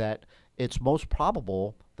that it's most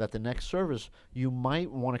probable that the next service you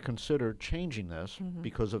might want to consider changing this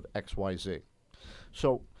because of X, Y, Z.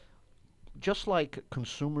 So just like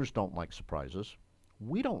consumers don't like surprises,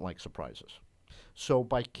 we don't like surprises. So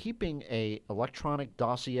by keeping a electronic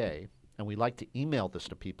dossier, and we like to email this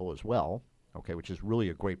to people as well, okay, which is really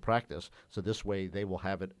a great practice, so this way they will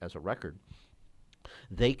have it as a record,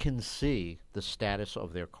 they can see the status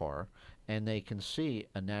of their car, and they can see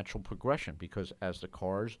a natural progression, because as the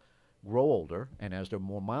cars grow older and as there are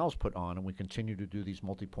more miles put on and we continue to do these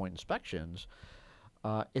multi-point inspections,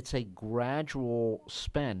 it's a gradual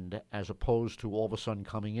spend as opposed to all of a sudden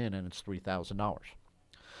coming in and it's $3,000.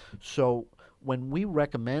 So when we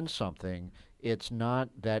recommend something, it's not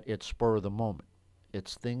that it's spur of the moment.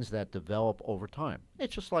 It's things that develop over time.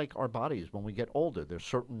 It's just like our bodies. When we get older, there's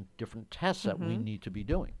certain different tests that we need to be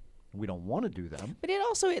doing. We don't want to do them. But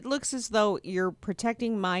it looks as though you're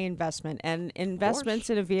protecting my investment, and investments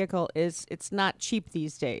in a vehicle it's not cheap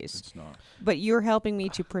these days. It's not. But you're helping me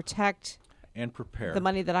to protect And prepare. the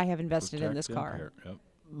money that I have invested in this Protect and car. prepare. Yep.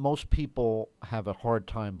 Most people have a hard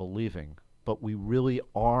time believing, but we really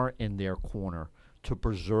are in their corner to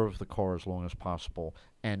preserve the car as long as possible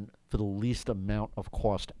and for the least amount of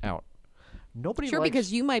cost out. Nobody Sure, likes,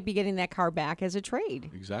 because you might be getting that car back as a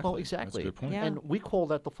trade. Exactly. well, exactly. That's a good point. Yeah. And we call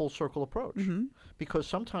that the full circle approach. Because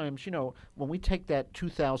sometimes, when we take that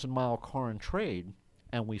 2,000-mile car in trade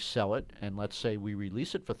and we sell it, and let's say we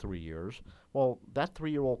release it for 3 years, well, that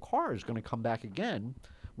 3-year-old car is going to come back again.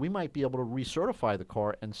 We might be able to recertify the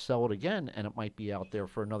car and sell it again, and it might be out there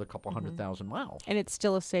for another couple 100,000 miles. And it's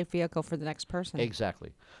still a safe vehicle for the next person.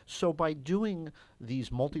 Exactly. So by doing these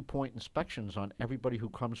multi-point inspections on everybody who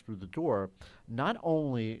comes through the door, not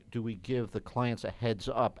only do we give the clients a heads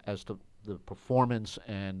up as to the performance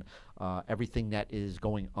and everything that is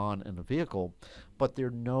going on in the vehicle, but there are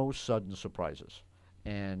no sudden surprises.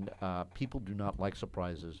 And people do not like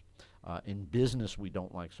surprises. In business, we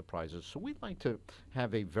don't like surprises. So we like to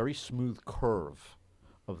have a very smooth curve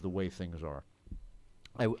of the way things are.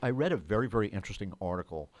 I read a very, very interesting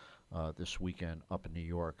article this weekend up in New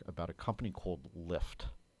York about a company called Lyft.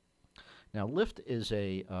 Now, Lyft is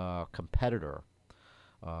a competitor,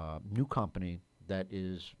 new company that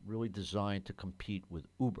is really designed to compete with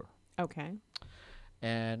Uber. Okay.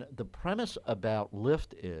 And the premise about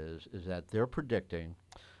Lyft is that they're predicting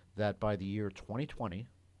that by the year 2020,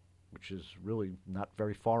 which is really not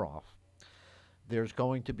very far off, there's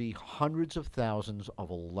going to be hundreds of thousands of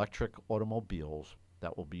electric automobiles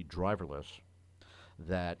that will be driverless,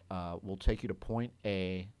 that will take you to point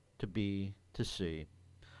A to B to C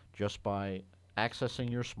just by accessing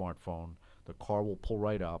your smartphone. The car will pull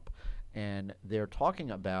right up, and they're talking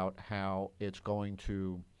about how it's going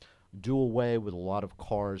to do away with a lot of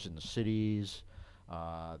cars in the cities,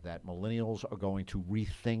 that millennials are going to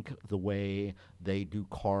rethink the way they do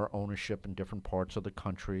car ownership in different parts of the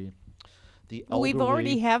country. The elderly, We've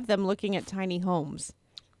already have them looking at tiny homes.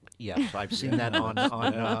 yes, I've seen that on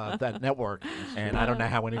that network, and I don't know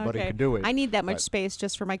how anybody Okay. can do it. I need that much space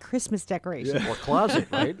just for my Christmas decoration. Or closet,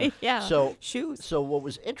 right? Yeah. So Shoes. So what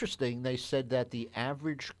was interesting, they said that the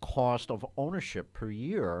average cost of ownership per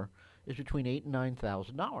year is between $8,000 and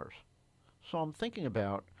 $9,000. So I'm thinking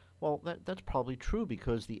about, well, that's probably true,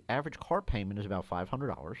 because the average car payment is about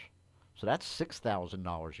 $500. So that's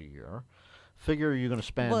 $6,000 a year. figure you're going to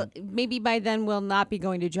spend. Well, maybe by then we'll not be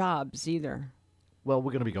going to jobs either. Well,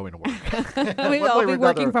 we're going to be going to work. We'll all be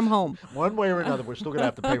working from home. One way or another, we're still going to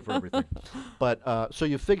have to pay for everything. But so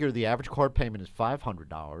you figure the average card payment is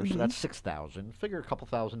 $500. So that's $6,000. Figure a couple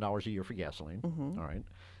 $1,000s a year for gasoline. All right,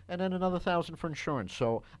 and then another $1,000 for insurance.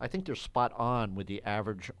 So I think they're spot on with the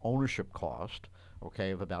average ownership cost.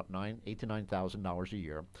 Okay, of about $8,000 to $9,000 a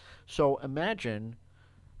year. So imagine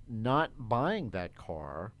not buying that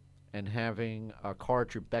car and having a car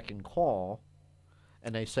at your beck and call.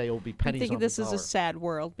 And they say it'll be pennies I'm thinking on the this is dollar. a sad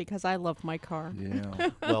world because I love my car. Yeah.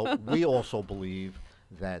 Well, we also believe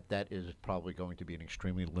that that is probably going to be an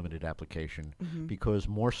extremely limited application because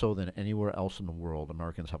more so than anywhere else in the world,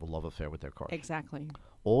 Americans have a love affair with their cars. Exactly.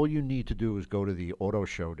 All you need to do is go to the auto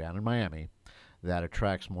show down in Miami that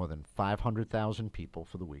attracts more than 500,000 people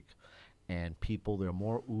for the week. And people, there are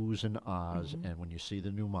more oohs and ahs, and when you see the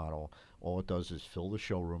new model, all it does is fill the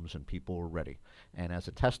showrooms and people are ready. And as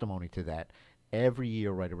a testimony to that, every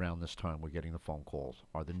year right around this time, we're getting the phone calls.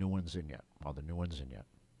 Are the new ones in yet? Are the new ones in yet?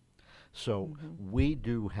 So we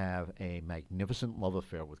do have a magnificent love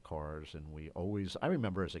affair with cars, and we always, I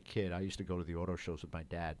remember as a kid, I used to go to the auto shows with my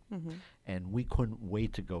dad, and we couldn't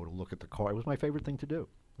wait to go to look at the car. It was my favorite thing to do.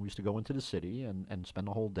 We used to go into the city and spend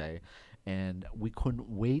the whole day, and we couldn't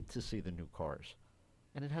wait to see the new cars.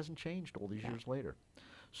 And it hasn't changed all these years later.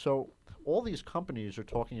 So all these companies are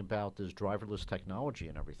talking about this driverless technology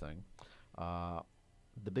and everything.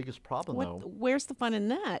 The biggest problem, though, Where's the fun in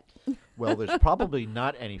that? well, there's probably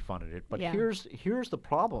not any fun in it. But Yeah. here's the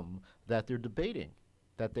problem that they're debating,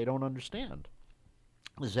 that they don't understand,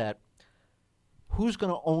 is that who's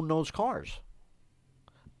going to own those cars?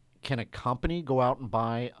 Can a company go out and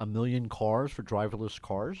buy 1 million cars for driverless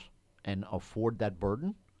cars and afford that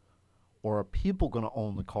burden? Or are people going to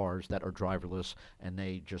own the cars that are driverless and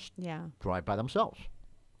they just drive by themselves?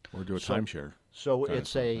 Or do a timeshare. So Kind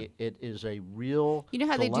of it is a real You know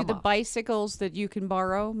how they do the dilemma. bicycles that you can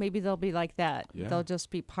borrow? Maybe they'll be like that. Yeah. They'll just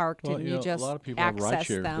be parked Well, and you know, just a lot of people have access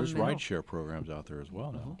rideshare. them. There's and- rideshare programs out there as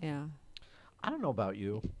well now. Yeah. I don't know about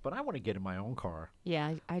you, but I want to get in my own car.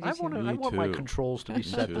 Yeah, I do I too. want Me I want my too. controls to be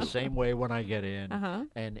set the too. same way when I get in. Uh-huh.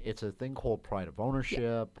 And it's a thing called pride of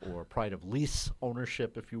ownership or pride of lease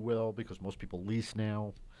ownership, if you will, because most people lease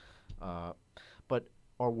now. But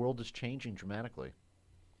our world is changing dramatically.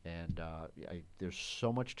 And there's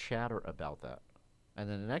so much chatter about that. And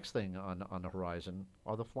then the next thing on the horizon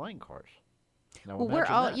are the flying cars. Now, Well, we're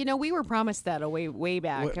imagine all, that. you know, we were promised that way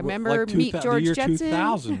back. What- I remember like Meet 2000 George the year Jetson.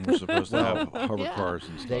 2000 we're supposed to have hover Yeah. cars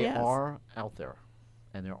and stuff. They Yes. are out there,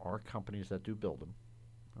 and there are companies that do build them.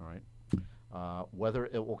 All right, whether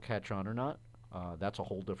it will catch on or not, that's a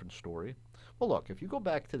whole different story. Well, look, if you go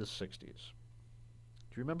back to the '60s,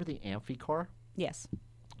 do you remember the Amphi car? Yes,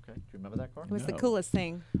 Okay, do you remember that car? it was the No. coolest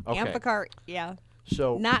thing. Okay. Amphicar, yeah,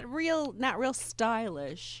 So, not real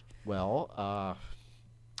stylish. well,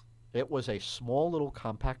 it was a small little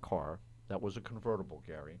compact car that was a convertible,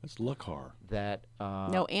 Gary. That's Le Car. That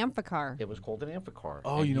No, Amphicar. It was called an Amphicar.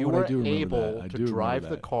 Oh, and you know you what, I were do remember able that. I to do remember drive the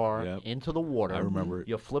that. car Yep. into the water. I remember it.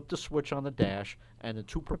 You flipped the switch on the dash, and the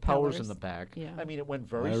two propellers in the back. Yeah. I mean, it went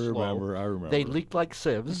very I slow. remember. They leaked like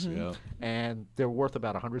sieves, Yeah. and they're worth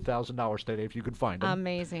about $100,000 today if you could find them.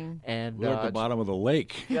 Amazing. And We're at the bottom of the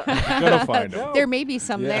lake. Yeah. You gotta find them. There may be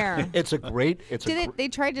some Yeah. there. it's a great. It's Did a. it? They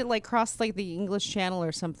tried to like cross like the English Channel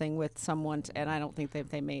or something with someone, and I don't think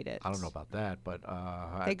they made it. I don't know about that, but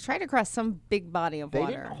They tried to cross some big body of they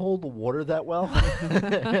water. didn't hold the water that well.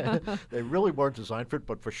 They really weren't designed for it,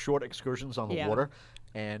 but for short excursions on the Yeah. water.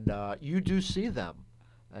 And you do see them.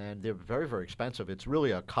 And they're very, very expensive. It's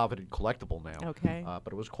really a coveted collectible now. Okay.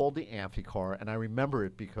 But it was called the Amphi car, and I remember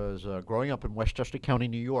it because growing up in Westchester County,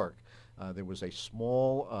 New York, there was a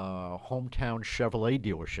small hometown Chevrolet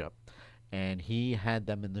dealership, and he had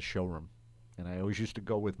them in the showroom. And I always used to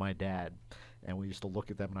go with my dad, and we used to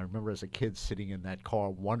look at them. And I remember as a kid sitting in that car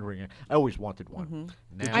wondering, I always wanted one.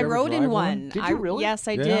 Now, I ever rode in drive one? one. Did you really? Yes,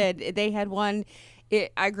 I Yeah. did. They had one.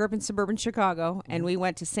 I grew up in suburban Chicago, and we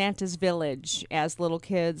went to Santa's Village as little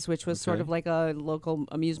kids, which was sort Okay. of like a local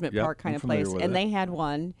amusement Yep, park kind I'm of familiar place. with And it. they had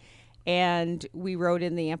one. And we rode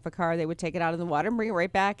in the Amphicar. They would take it out of the water and bring it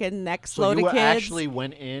right back, and next so load you of kids. actually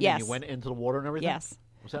went in and Yes. you went into the water and everything? Yes.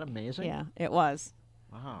 Was that amazing? Yeah, it was.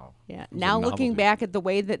 Wow. Yeah. a Now looking novelty. back at the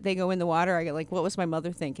way that they go in the water, I get like, what was my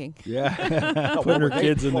mother thinking? Yeah. Putting her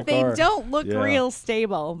kids in the They car. don't look Yeah. real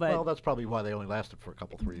stable, but Well, that's probably why they only lasted for a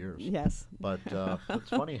couple, 3 years. yes, But it's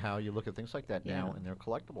funny how you look at things like that now, Yeah. and they're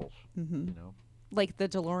collectibles. You know. like the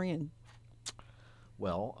DeLorean.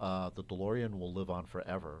 Well, the DeLorean will live on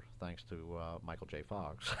forever thanks to Michael J.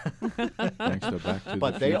 Fox. Thanks to Back to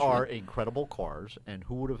But the they Future. are incredible cars, and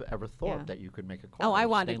who would have ever thought Yeah. that you could make a car? Oh, I out of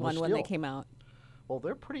wanted stainless one when they steel? came out. Well,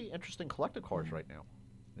 they're pretty interesting collector cars right now.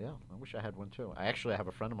 Yeah, I wish I had one too. I actually have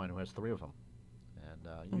a friend of mine who has 3 of them,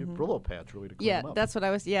 and you need Brillo pads really to clean Yeah, them up. that's what I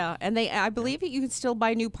was. Yeah, and I believe that you can still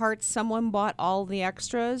buy new parts. Someone bought all the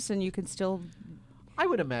extras, and you can still I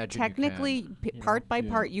would imagine you technically can, part by Yeah.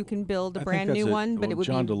 part you can build a I think brand new that's one, but well, it would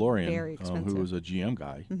John be DeLorean, very expensive. who was a GM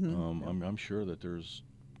guy. I'm sure that there's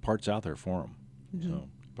parts out there for him. So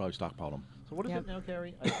probably stockpiled them. So what is Yep. it now,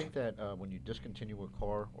 Gary? I think that when you discontinue a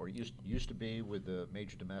car, or it used to be with the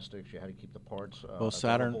major domestics, you had to keep the parts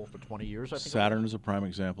Saturn- available for 20 years. I think. Saturn is a prime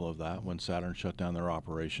example of that. When Saturn shut down their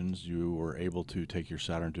operations, you were able to take your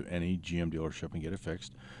Saturn to any GM dealership and get it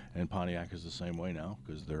fixed. And Pontiac is the same way now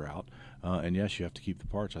because they're out. And yes, you have to keep the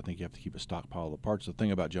parts. I think you have to keep a stockpile of the parts. The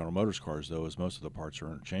thing about General Motors cars, though, is most of the parts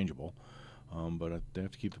are interchangeable. But they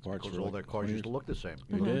have to keep the parts Because for all like their cars 20 used to years. look the same.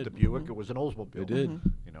 They You looked did. at the Buick, it was an Oldsmobile. They did.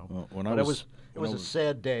 You know, Well, when but I it was- was when I a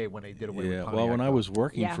sad day when they did away with Yeah, Pontiac. well, when I cars. was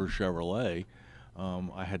working Yeah. for Chevrolet,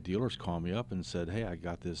 I had dealers call me up and said, "Hey, I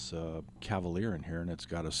got this Cavalier in here, and it's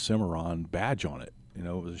got a Cimarron badge on it. You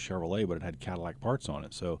know, it was a Chevrolet, but it had Cadillac parts on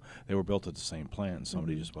it. So they were built at the same plant. And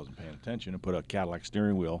somebody just wasn't paying attention and put a Cadillac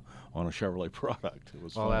steering wheel on a Chevrolet product. It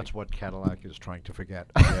was Well, funny. that's what Cadillac is trying to forget.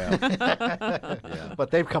 Yeah.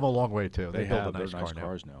 But they've come a long way too. They build have. a nice They're car nice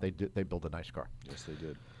cars now. They build a nice car. Yes, they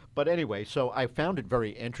did. But anyway, so I found it very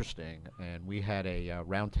interesting, and we had a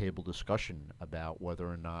roundtable discussion about whether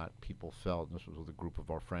or not people felt, and this was with a group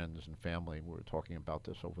of our friends and family, we were talking about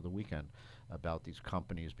this over the weekend, about these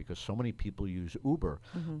companies, because so many people use Uber.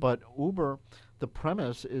 But Uber, the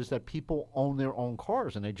premise is that people own their own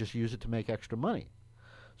cars, and they just use it to make extra money.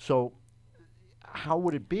 So how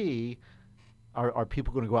would it be? Are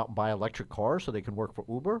people going to go out and buy electric cars so they can work for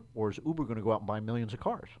Uber, or is Uber going to go out and buy millions of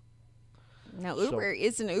cars? Now, So-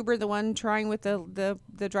 isn't Uber the one trying with the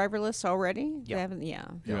driverless already? They Yeah. haven't, yeah.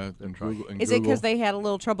 Yeah, they're and trying. Google. And Is it Google, because they had a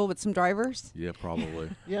little trouble with some drivers? Yeah, probably.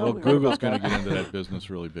 Yeah, well, we read Google's about going to that. get into that business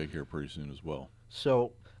really big here pretty soon as well.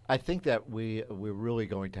 So I think that we're really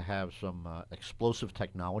going to have some explosive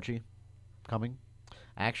technology coming.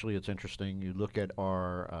 Actually, it's interesting. You look at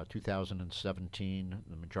our 2017,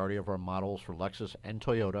 the majority of our models for Lexus and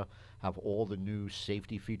Toyota have all the new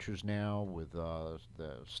safety features now with the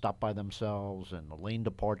stop by themselves and the lane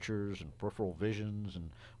departures and peripheral visions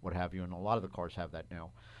and what have you. And a lot of the cars have that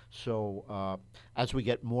now. So as we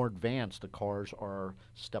get more advanced, the cars are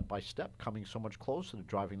step by step coming so much closer to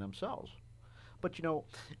driving themselves. But you know,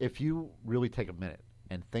 if you really take a minute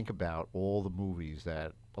and think about all the movies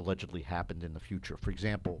that allegedly happened in the future. For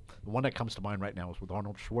example, the one that comes to mind right now is with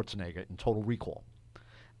Arnold Schwarzenegger in Total Recall.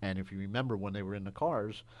 And if you remember when they were in the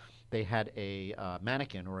cars, they had a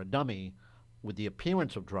mannequin or a dummy with the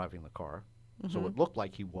appearance of driving the car. So it looked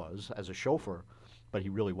like he was as a chauffeur, but he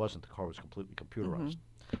really wasn't. The car was completely computerized.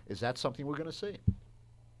 Is that something we're going to see?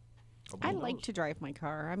 I like to drive my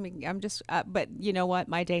car. I mean, I'm just, but you know what?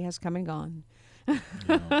 My day has come and gone.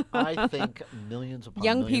 I think millions upon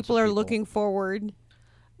Young millions people of are looking forward.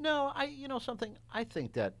 No, you know something. I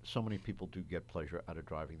think that so many people do get pleasure out of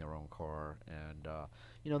driving their own car, and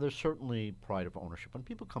you know, there's certainly pride of ownership when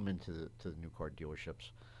people come into the new car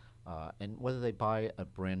dealerships, and whether they buy a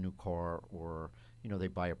brand new car or they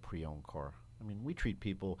buy a pre-owned car. I mean, we treat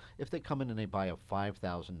people if they come in and they buy a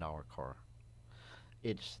 $5,000 car.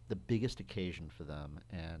 It's the biggest occasion for them,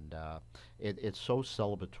 and it's so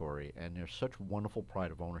celebratory, and there's such wonderful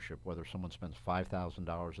pride of ownership, whether someone spends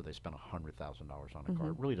 $5,000 or they spend $100,000 on a car.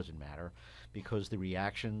 It really doesn't matter, because the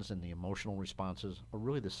reactions and the emotional responses are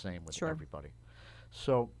really the same with Sure. everybody.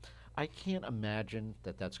 So I can't imagine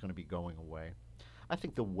that that's going to be going away. I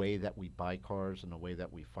think the way that we buy cars and the way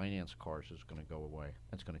that we finance cars is going to go away.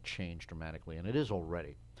 It's going to change dramatically, and it is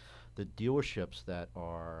already. The dealerships that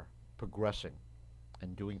are progressing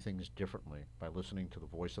and doing things differently by listening to the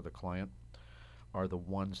voice of the client are the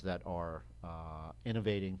ones that are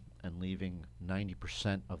innovating and leaving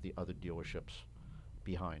 90% of the other dealerships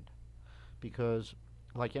behind. Because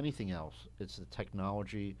like anything else, it's the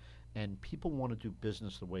technology, and people want to do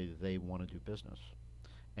business the way they want to do business.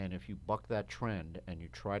 And if you buck that trend and you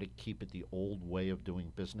try to keep it the old way of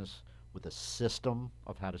doing business with a system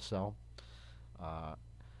of how to sell,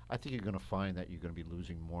 I think you're going to find that you're going to be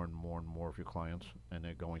losing more and more and more of your clients, and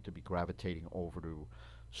they're going to be gravitating over to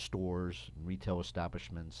stores and retail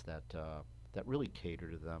establishments that really cater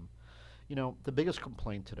to them. You know, the biggest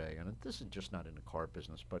complaint today, and this is just not in the car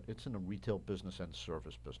business, but it's in the retail business and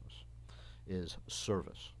service business, is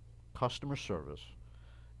service. Customer service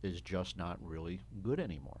is just not really good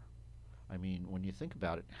anymore. I mean, when you think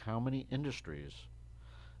about it, how many industries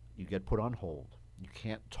you get put on hold? You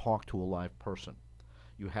can't talk to a live person.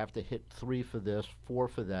 You have to hit 3 for this, 4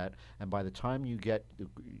 for that, and by the time you're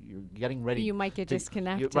getting ready. You might get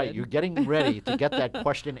disconnected. You're getting ready to get that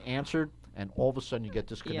question answered, and all of a sudden you get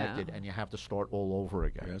disconnected, Yeah. and you have to start all over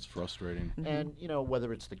again. Yeah, it's frustrating. And,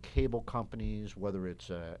 whether it's the cable companies, whether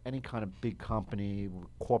it's any kind of big company,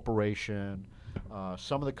 corporation,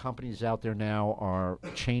 some of the companies out there now are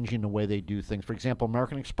changing the way they do things. For example,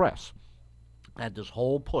 American Express had this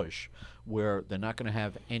whole push where they're not going to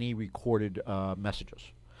have any recorded messages.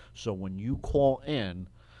 So when you call in,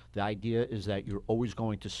 the idea is that you're always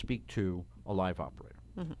going to speak to a live operator.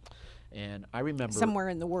 And I remember... Somewhere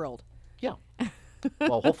in the world. Yeah.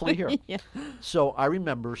 Well, hopefully here. Yeah. So I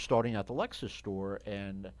remember starting at the Lexus store,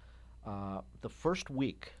 and the first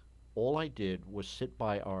week, all I did was sit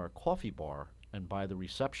by our coffee bar and by the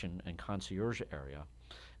reception and concierge area,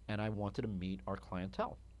 and I wanted to meet our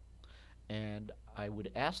clientele. And I would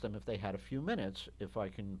ask them if they had a few minutes, if I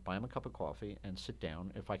can buy them a cup of coffee and sit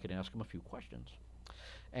down, if I could ask them a few questions.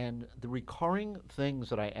 And the recurring things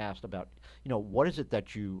that I asked about, what is it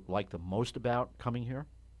that you like the most about coming here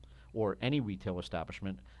or any retail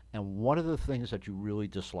establishment, and what are the things that you really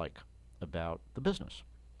dislike about the business?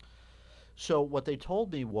 So what they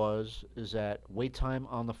told me is that wait time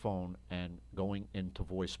on the phone and going into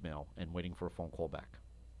voicemail and waiting for a phone call back.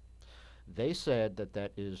 They said that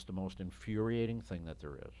that is the most infuriating thing that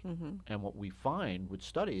there is. And what we find with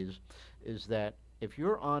studies is that if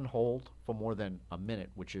you're on hold for more than a minute,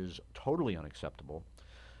 which is totally unacceptable,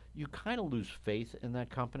 you kind of lose faith in that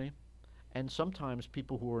company. And sometimes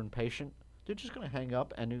people who are impatient, they're just going to hang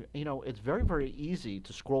up. And, it's very, very easy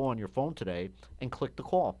to scroll on your phone today and click the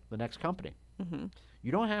call, the next company.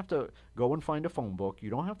 You don't have to go and find a phone book.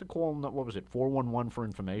 You don't have to call them, 411 for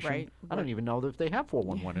information. Right. I don't even know if they have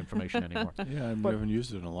 411 information anymore. Yeah, I But- haven't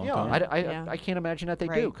used it in a long Yeah, time. I can't imagine that they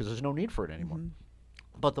do, Right. because there's no need for it anymore.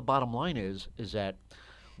 But the bottom line is that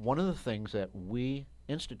one of the things that we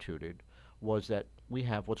instituted was that we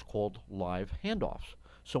have what's called live handoffs.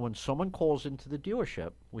 So when someone calls into the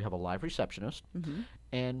dealership, we have a live receptionist,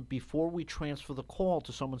 and before we transfer the call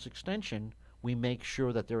to someone's extension, we make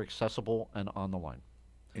sure that they're accessible and on the line.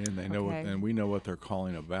 And they know Okay. and we know what they're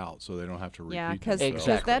calling about, so they don't have to repeat Yeah, because themselves.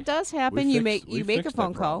 Exactly. that does happen. We You fixed- make we a fixed that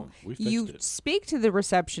phone call. problem. We You fixed it. speak to the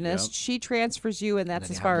receptionist. Yep. She transfers you, and that's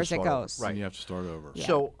then as you far have as to it start over. goes. Right. And you have to start over. Yeah.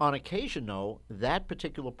 So on occasion, though, that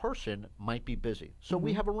particular person might be busy. So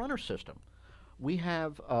we have a runner system. We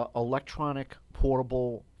have electronic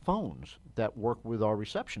portable phones that work with our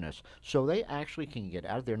receptionists, so they actually can get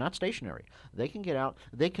out. They're not stationary. They can get out.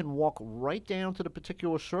 They can walk right down to the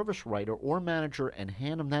particular service writer or manager and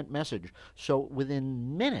hand them that message. So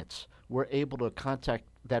within minutes, we're able to contact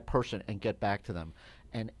that person and get back to them.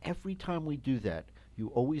 And every time we do that, you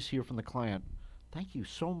always hear from the client, "Thank you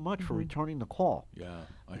so much for returning the call." Yeah,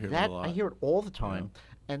 I hear that a lot. I hear it all the time,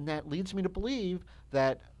 and that leads me to believe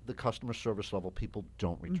that the customer service level people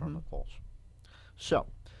don't return the calls. So,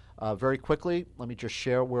 very quickly, let me just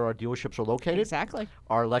share where our dealerships are located. Exactly.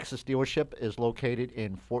 Our Lexus dealership is located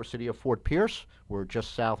in city of Fort Pierce. We're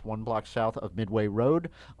just one block south of Midway Road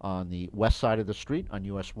on the west side of the street on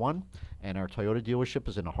US 1. And our Toyota dealership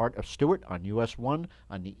is in the heart of Stuart on US 1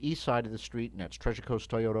 on the east side of the street, and that's Treasure Coast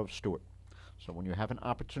Toyota of Stuart. So when you have an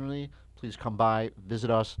opportunity, please come by,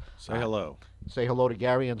 visit us. Say hello. Say hello to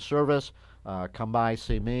Gary in service. Come by,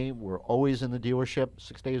 see me. We're always in the dealership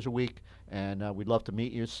 6 days a week, and we'd love to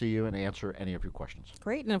meet you, see you, and answer any of your questions.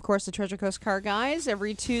 Great. And of course, the Treasure Coast Car Guys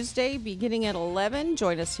every Tuesday beginning at 11.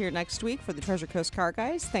 Join us here next week for the Treasure Coast Car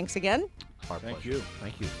Guys. Thanks again. Our Thank pleasure. you.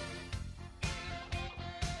 Thank you.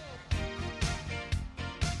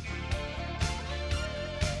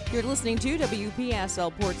 You're listening to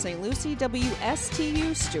WPSL Port St. Lucie,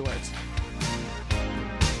 WSTU Stuart.